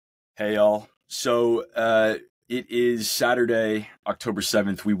Hey, y'all. So it is Saturday, October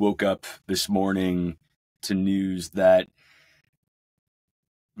 7th. We woke up this morning to news that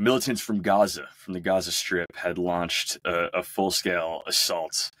militants from Gaza, from the Gaza Strip, had launched a full-scale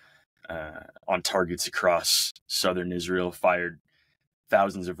assault on targets across southern Israel, fired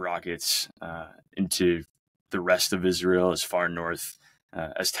thousands of rockets into the rest of Israel as far north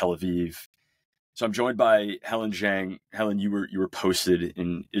as Tel Aviv. So I'm joined by Helen Zhang. Helen, you were posted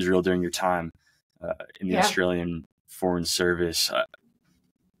in Israel during your time in the Australian Foreign Service.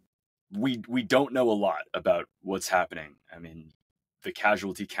 We don't know a lot about what's happening. I mean, the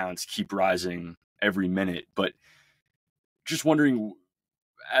casualty counts keep rising every minute, but just wondering,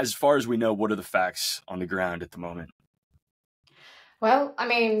 as far as we know, what are the facts on the ground at the moment? Well, I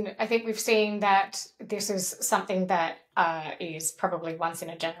mean, I think we've seen that this is something that is probably once in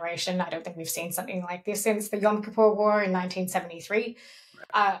a generation. I don't think we've seen something like this since the Yom Kippur War in 1973.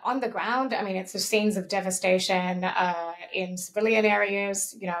 On the ground, I mean, it's the scenes of devastation in civilian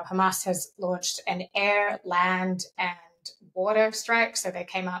areas. You know, Hamas has launched an air, land, and water strike. So they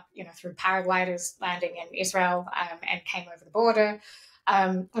came up, through paragliders landing in Israel and came over the border.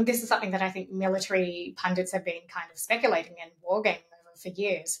 And this is something that I think military pundits have been kind of speculating and wargaming over for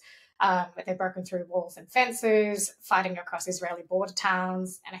years. They've broken through walls and fences, fighting across Israeli border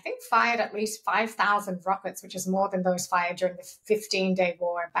towns, and I think fired at least 5,000 rockets, which is more than those fired during the 15-day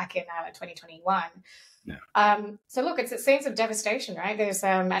war back in 2021. Yeah. So look, it's scenes of devastation, right? There's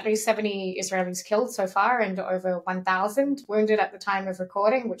at least 70 Israelis killed so far and over 1,000 wounded at the time of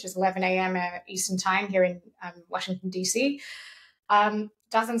recording, which is 11 a.m. Eastern time here in Washington, D.C.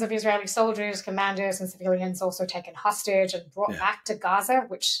 Dozens of Israeli soldiers, commanders, and civilians also taken hostage and brought back to Gaza,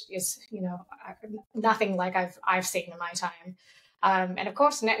 which is, nothing like I've seen in my time. And of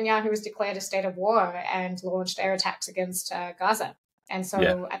course, Netanyahu has declared a state of war and launched air attacks against Gaza. And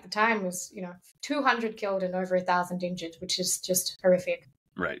so at the time was, 200 killed and over 1,000 injured, which is just horrific.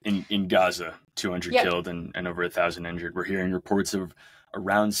 Right. In Gaza, 200 killed and over 1,000 injured. We're hearing reports of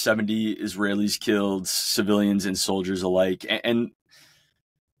around 70 Israelis killed, civilians and soldiers alike. And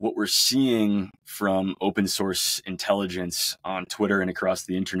what we're seeing from open source intelligence on Twitter and across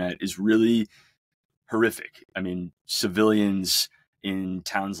the internet is really horrific. I mean, civilians in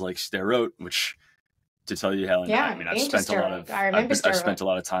towns like Sderot, which, to tell you, Helen, I've spent a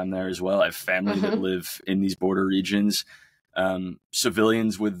lot of time there as well. I have family that live in these border regions.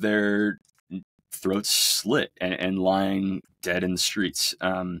 Civilians with their throats slit and lying dead in the streets.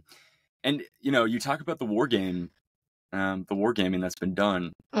 And you talk about the war gaming that's been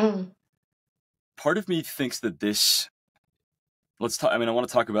done. Part of me thinks that this. I want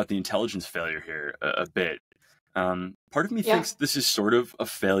to talk about the intelligence failure here a bit. Part of me thinks this is sort of a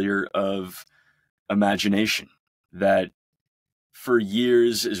failure of imagination, that for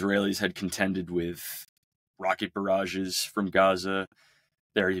years Israelis had contended with rocket barrages from Gaza.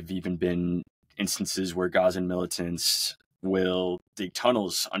 There have even been instances where Gazan militants will dig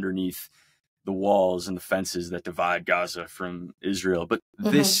tunnels underneath the walls and the fences that divide Gaza from Israel. But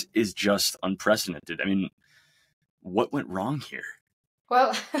this is just unprecedented. I mean, what went wrong here?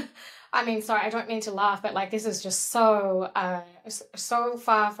 Well, I mean, sorry, I don't mean to laugh, but this is just so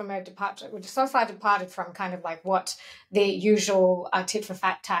far from a departure, so far departed from kind of what the usual tit for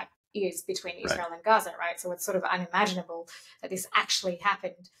tat is between Israel and Gaza, right? So it's sort of unimaginable that this actually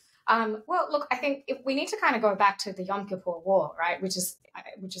happened. Well, look, I think we need to kind of go back to the Yom Kippur War, right? Which is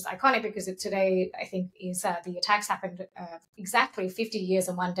iconic because today, I think, is the attacks happened exactly 50 years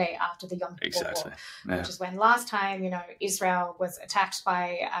and one day after the Yom Kippur War, which is when last time, Israel was attacked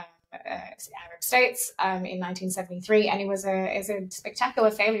by Arab states in 1973, and it was a spectacular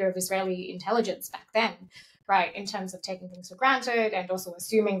failure of Israeli intelligence back then, right, in terms of taking things for granted and also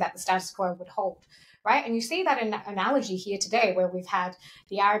assuming that the status quo would hold. Right. And you see that in analogy here today, where we've had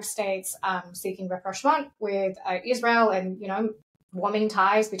the Arab states seeking rapprochement with Israel and, warming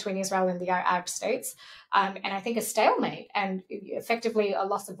ties between Israel and the Arab states. And I think a stalemate and effectively a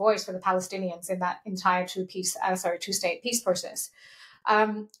loss of voice for the Palestinians in that entire two-state peace process.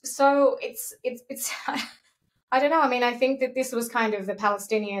 So it's I don't know. I mean, I think that this was kind of the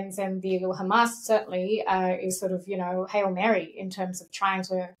Palestinians and the Hamas certainly is sort of, Hail Mary in terms of trying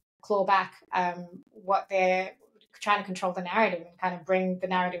to claw back what they're trying to control the narrative and kind of bring the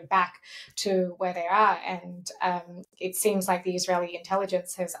narrative back to where they are. And it seems like the Israeli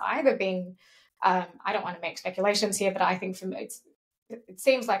intelligence has either been, I don't want to make speculations here, but I think it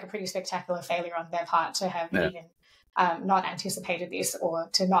seems like a pretty spectacular failure on their part to have even not anticipated this or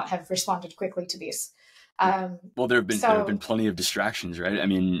to not have responded quickly to this. Well, there have been plenty of distractions, right? I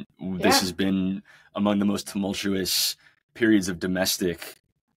mean, this has been among the most tumultuous periods of domestic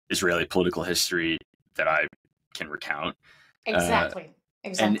Israeli political history that I can recount. Exactly.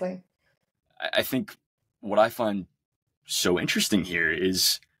 And I think what I find so interesting here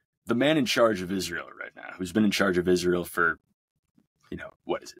is the man in charge of Israel right now, who's been in charge of Israel for,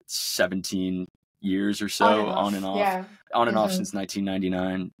 17 years or so, on and off since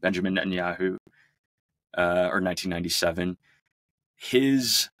 1999, Benjamin Netanyahu, or 1997.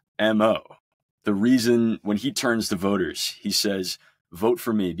 His MO, the reason when he turns to voters, he says, vote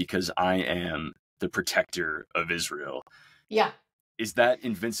for me because I am the protector of Israel. Yeah. Is that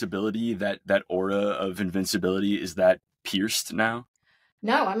invincibility, that aura of invincibility, is that pierced now?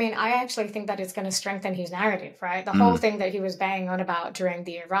 No, I mean, I actually think that it's going to strengthen his narrative, right? The whole thing that he was banging on about during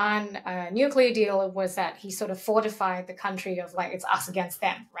the Iran nuclear deal was that he sort of fortified the country of like, it's us against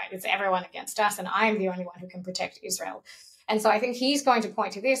them, right? It's everyone against us, and I'm the only one who can protect Israel. And so I think he's going to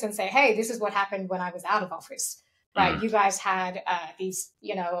point to this and say, hey, this is what happened when I was out of office, right? You guys had these,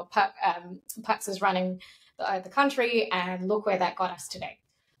 putzes running the country, and look where that got us today.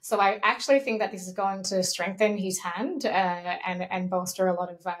 So I actually think that this is going to strengthen his hand and bolster a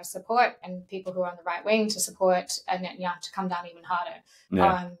lot of support and people who are on the right wing to support Netanyahu to come down even harder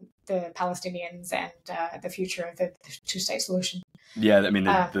on the Palestinians and the future of the two-state solution. Yeah, I mean,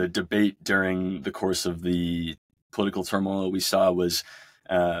 the debate during the course of the political turmoil we saw was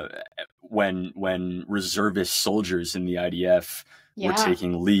when reservist soldiers in the IDF were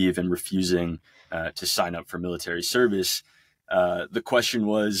taking leave and refusing to sign up for military service. The question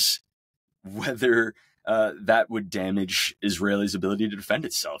was whether that would damage Israel's ability to defend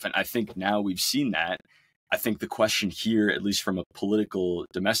itself. And I think now we've seen that. I think the question here, at least from a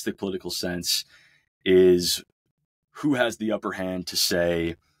domestic political sense, is who has the upper hand to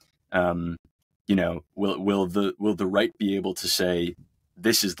say, will the right be able to say,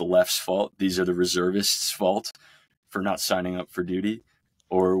 this is the left's fault, these are the reservists' fault for not signing up for duty?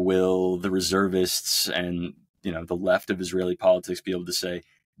 Or will the reservists and the left of Israeli politics be able to say,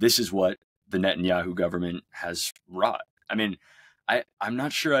 this is what the Netanyahu government has wrought? I mean, I'm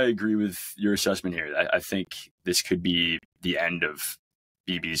not sure I agree with your assessment here. I think this could be the end of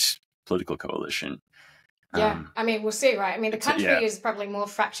Bibi's political coalition. Yeah, I mean, we'll see, right? I mean, the country is probably more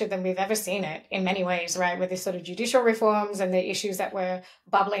fractured than we've ever seen it in many ways, right? With this sort of judicial reforms and the issues that were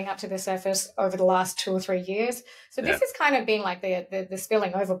bubbling up to the surface over the last 2 or 3 years. So this has kind of been like the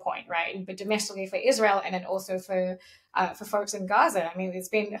spilling over point, right? But domestically for Israel, and then also for folks in Gaza. I mean,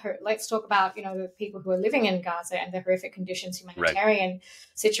 let's talk about, the people who are living in Gaza and the horrific conditions, humanitarian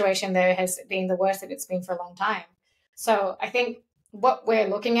situation there has been the worst that it's been for a long time. So I think what we're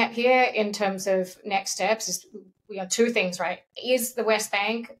looking at here in terms of next steps is two things, right? Is the West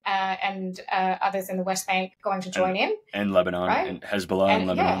Bank and others in the West Bank going to join in? And Lebanon, right? And Hezbollah and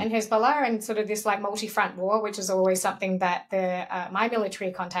Lebanon. Yeah, and Hezbollah, and sort of this like multi-front war, which is always something that my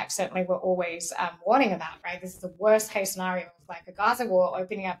military contacts certainly were always warning about, right? This is the worst case scenario of like a Gaza war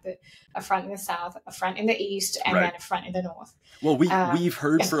opening up a front in the south, a front in the east, and then a front in the north. Well, we've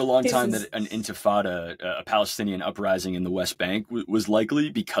heard for a long time that an intifada, a Palestinian uprising in the West Bank was likely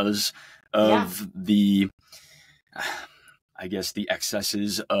because of the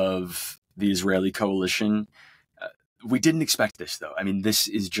excesses of the Israeli coalition. We didn't expect this, though. I mean, this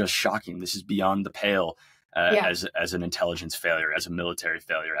is just shocking. This is beyond the pale as an intelligence failure, as a military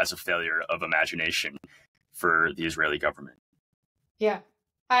failure, as a failure of imagination for the Israeli government. Yeah.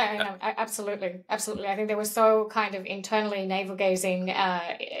 I know, absolutely. Absolutely. I think they were so kind of internally navel-gazing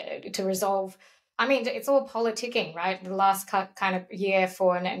to resolve. I mean, it's all politicking, right? The last kind of year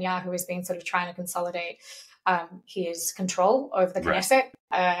for Netanyahu has been sort of trying to consolidate his control over the Knesset.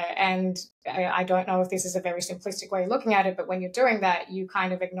 And I don't know if this is a very simplistic way of looking at it, but when you're doing that, you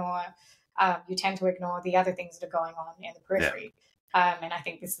kind of you tend to ignore the other things that are going on in the periphery. And I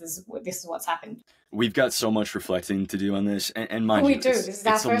think this is what's happened. We've got so much reflecting to do on this, and mind you, this is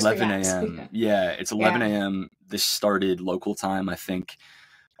our first 11 a.m. Yeah, it's 11 a.m. This started local time, I think,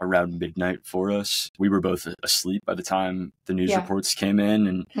 around midnight for us. We were both asleep by the time the news reports came in,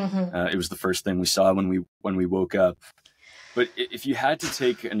 and it was the first thing we saw when we woke up. But if you had to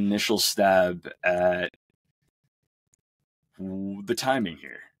take an initial stab at the timing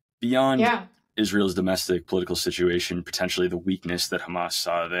here, beyond Israel's domestic political situation, potentially the weakness that Hamas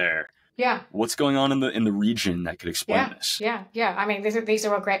saw there. Yeah. What's going on in the region that could explain this? Yeah. I mean, these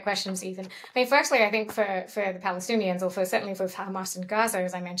are all great questions, Ethan. I mean, firstly, I think for the Palestinians, or certainly for Hamas and Gaza,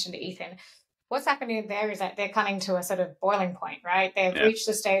 as I mentioned to Ethan, what's happening there is that they're coming to a sort of boiling point, right? They've reached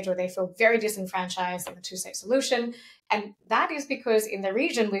a stage where they feel very disenfranchised in the two-state solution. And that is because in the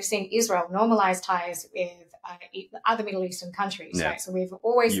region, we've seen Israel normalize ties with other Middle Eastern countries, right? So they've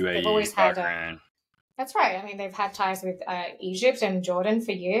always had That's right. I mean, they've had ties with Egypt and Jordan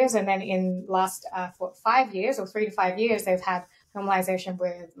for years, and then in last 5 years or 3 to 5 years, they've had normalization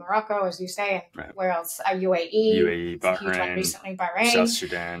with Morocco, as you say, and Right. where else? UAE. UAE, It's a huge one Bahrain, recently, South Bahrain.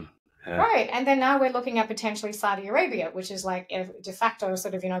 Sudan. Yeah. Right. And then now we're looking at potentially Saudi Arabia, which is like a de facto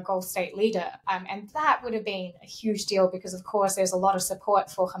sort of, Gulf state leader. And that would have been a huge deal because, of course, there's a lot of support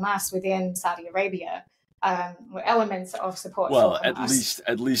for Hamas within Saudi Arabia, elements of support for Hamas.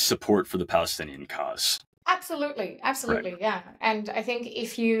 At least support for the Palestinian cause. Absolutely, absolutely, Right. yeah. And I think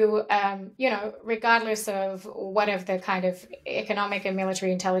if you, regardless of whatever the kind of economic and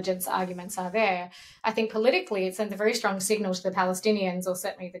military intelligence arguments are there, I think politically it sends a very strong signal to the Palestinians, or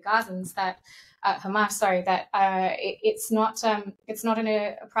certainly the Gazans, that Hamas, sorry, that it's not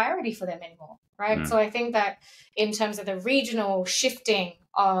a priority for them anymore, right? So I think that in terms of the regional shifting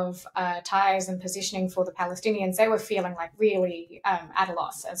of ties and positioning for the Palestinians, they were feeling like really at a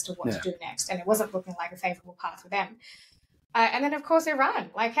loss as to what to do next, and it wasn't looking like a favorable path for them. And then, of course, Iran.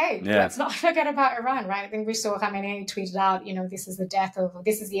 Like, hey, let's not forget about Iran, right? I think we saw Khamenei tweeted out, this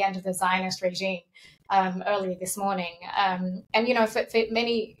is the end of the Zionist regime earlier this morning. And,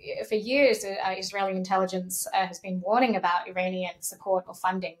 for years, Israeli intelligence has been warning about Iranian support or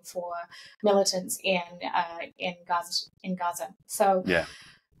funding for militants in Gaza. So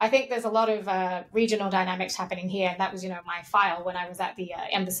I think there's a lot of regional dynamics happening here. And that was, my file when I was at the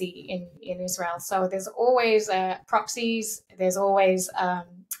embassy in Israel. So there's always proxies. There's always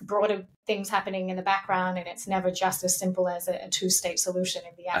broader things happening in the background. And it's never just as simple as a two-state solution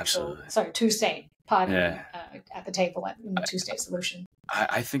in the actual, two-state party at the table in the two-state solution.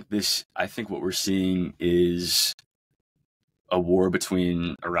 I think what we're seeing is a war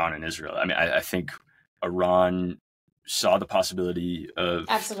between Iran and Israel. I mean, I think Iran saw the possibility of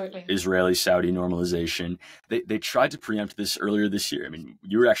Israeli-Saudi normalization. They tried to preempt this earlier this year. I mean,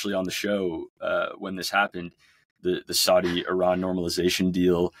 you were actually on the show when this happened, the Saudi-Iran normalization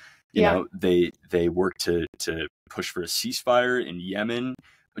deal. You know, they worked to push for a ceasefire in Yemen,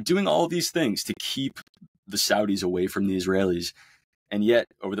 doing all of these things to keep the Saudis away from the Israelis. And yet,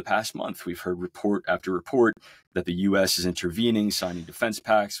 over the past month, we've heard report after report that the U.S. is intervening, signing defense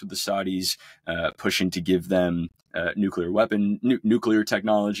pacts with the Saudis, pushing to give them nuclear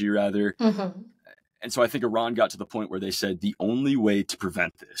technology, rather. And so I think Iran got to the point where they said the only way to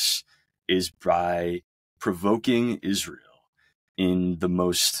prevent this is by provoking Israel in the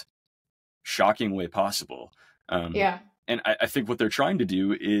most shocking way possible. And I think what they're trying to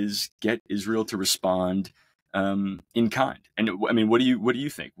do is get Israel to respond in kind. And I mean, what do you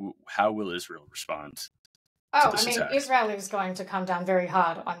think? How will Israel respond? Israel is going to come down very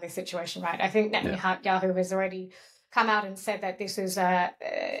hard on this situation, right? I think Netanyahu has already come out and said that this is that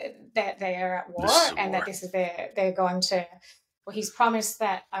they are at war, and that this is they're going to. Well, he's promised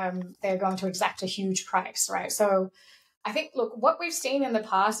that they're going to exact a huge price, right? So I think, look, what we've seen in the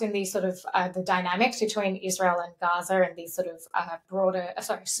past in these sort of the dynamics between Israel and Gaza and these sort of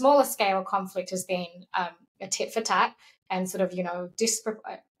smaller scale conflict has been a tit for tat and sort of,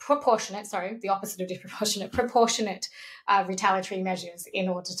 proportionate retaliatory measures in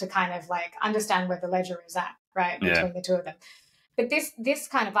order to kind of like understand where the ledger is at, right, between the two of them. But this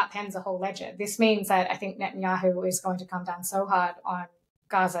kind of upends the whole ledger. This means that I think Netanyahu is going to come down so hard on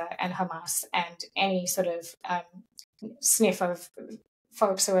Gaza and Hamas and any sort of sniff of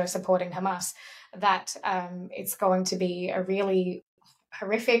folks who are supporting Hamas, that it's going to be a really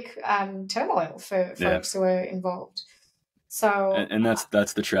horrific turmoil for folks who are involved. So, and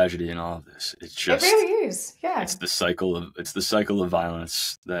that's the tragedy in all of this. It's just, it really is, It's the cycle of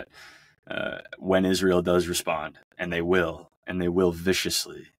violence that when Israel does respond, and they will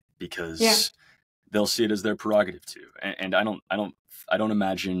viciously, because they'll see it as their prerogative to. And I don't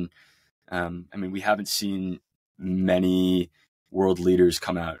imagine. I mean, we haven't seen many world leaders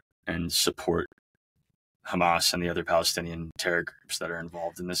come out and support Hamas and the other Palestinian terror groups that are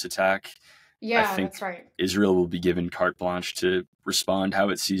involved in this attack. Yeah, I think that's right. Israel will be given carte blanche to respond how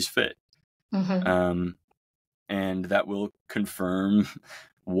it sees fit. And that will confirm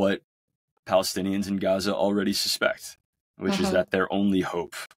what Palestinians in Gaza already suspect, which is that their only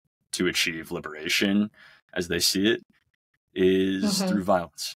hope to achieve liberation, as they see it, is through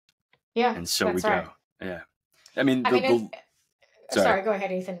violence. Yeah, and so we right. go. Yeah. I mean, sorry, go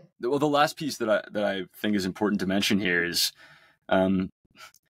ahead, Ethan. Well, the last piece that I think is important to mention here is,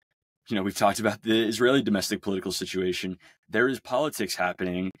 we've talked about the Israeli domestic political situation. There is politics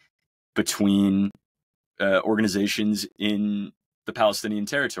happening between organizations in the Palestinian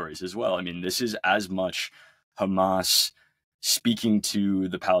territories as well. I mean, this is as much Hamas speaking to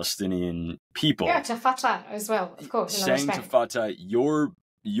the Palestinian people. Yeah, to Fatah as well, of course. Saying to Fatah, your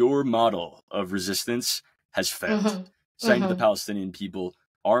your model of resistance has failed. Mm-hmm. Saying to the Palestinian people,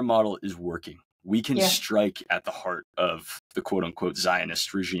 our model is working. We can strike at the heart of the quote unquote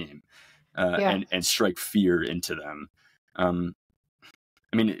Zionist regime and strike fear into them.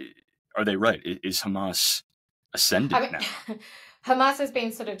 I mean, are they right? Is Hamas ascendant now? Hamas has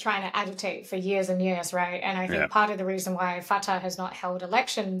been sort of trying to agitate for years and years, right? And I think part of the reason why Fatah has not held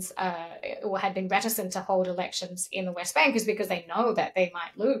elections or had been reticent to hold elections in the West Bank is because they know that they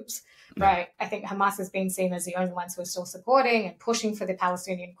might lose, right? I think Hamas has been seen as the only ones who are still supporting and pushing for the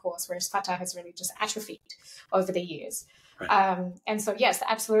Palestinian cause, whereas Fatah has really just atrophied over the years. And so, yes,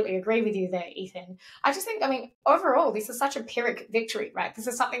 absolutely agree with you there, Ethan. I just think, I mean, overall, this is such a Pyrrhic victory, right? This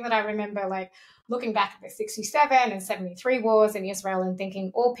is something that I remember, like, looking back at the 67 and 73 wars in Israel and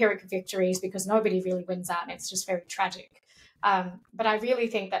thinking all Pyrrhic victories because nobody really wins out and it's just very tragic. But I really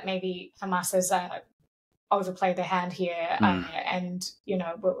think that maybe Hamas has overplayed their hand here and, you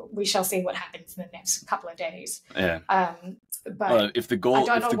know, we shall see what happens in the next couple of days. But if the goal,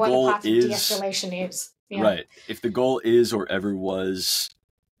 I don't know what the path of de-escalation is. Right. If the goal is or ever was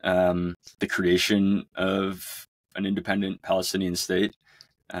the creation of an independent Palestinian state,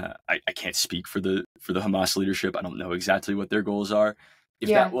 I can't speak for the Hamas leadership. I don't know exactly what their goals are. If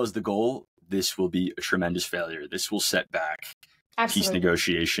that was the goal, this will be a tremendous failure. This will set back peace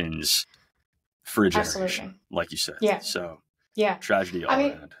negotiations for a generation, like you said. So tragedy all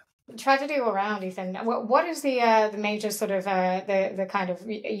around. Tragedy all around, Ethan. What is the major sort of the kind of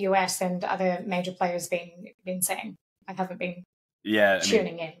US and other major players been saying? I haven't been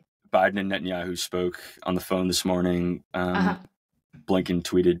tuning in. Biden and Netanyahu spoke on the phone this morning. Blinken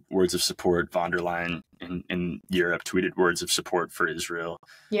tweeted words of support. Von der Leyen in Europe tweeted words of support for Israel.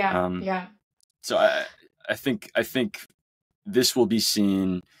 So I think this will be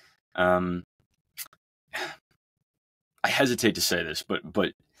seen. I hesitate to say this,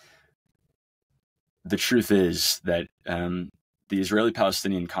 but the truth is that the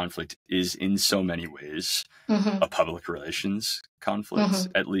Israeli-Palestinian conflict is in so many ways a public relations conflict,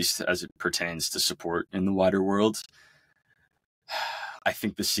 at least as it pertains to support in the wider world. I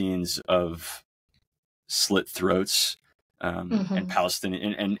think the scenes of slit throats and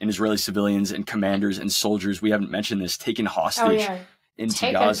Palestinian and Israeli civilians and commanders and soldiers, we haven't mentioned this, taken hostage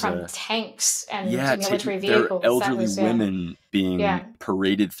into Gaza. From tanks and military vehicles. There are elderly women being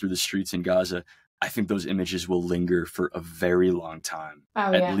paraded through the streets in Gaza. I think those images will linger for a very long time,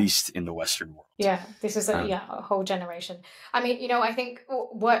 at least in the Western world. This is a whole generation. I mean, you know, I think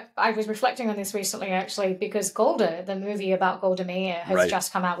what I was reflecting on this recently, actually, because Golda, the movie about Golda Meir, has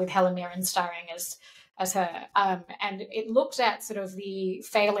just come out with Helen Mirren starring as her. And it looked at sort of the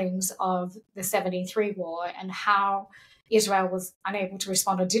failings of the 73 war and how Israel was unable to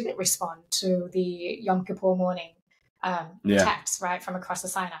respond or didn't respond to the Yom Kippur morning attacks, right, from across the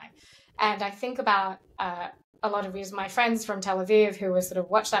Sinai. And I think about a lot of my friends from Tel Aviv who were sort of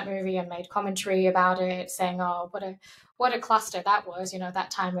watched that movie and made commentary about it, saying, "Oh, what a cluster that was!" You know,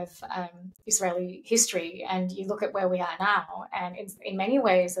 that time of Israeli history. And you look at where we are now, and in many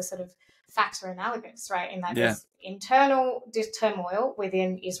ways, the sort of facts are analogous, right? In that there's internal turmoil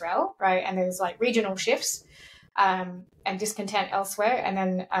within Israel, right, and there's like regional shifts and discontent elsewhere, and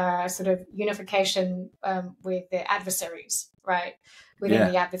then sort of unification with the adversaries, right?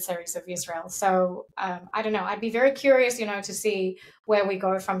 Within the adversaries of Israel. So I don't know. I'd be very curious, you know, to see where we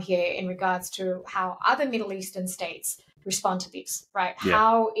go from here in regards to how other Middle Eastern states respond to this, right?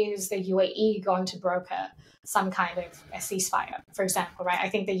 How is the UAE going to broker some kind of a ceasefire, for example, right? I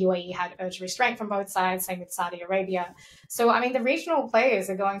think the UAE had urged restraint from both sides, same with Saudi Arabia. So, I mean, the regional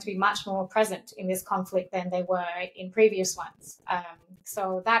players are going to be much more present in this conflict than they were in previous ones.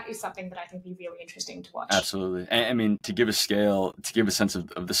 So that is something that I think would be really interesting to watch. Absolutely. I mean, to give a sense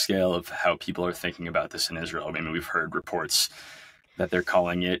of the scale of how people are thinking about this in Israel, I mean, we've heard reports that they're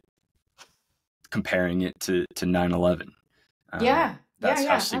comparing it to 9/11. That's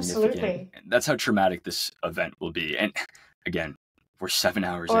how significant. Absolutely. That's how traumatic this event will be. And again, we're 7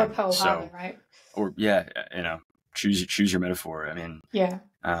 hours or in. Pearl Harbor, right? Or you know, choose your metaphor. I mean,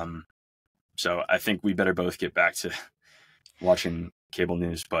 so I think we better both get back to watching cable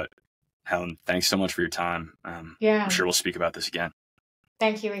news. But Helen, thanks so much for your time. I'm sure we'll speak about this again.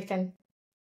 Thank you, Ethan.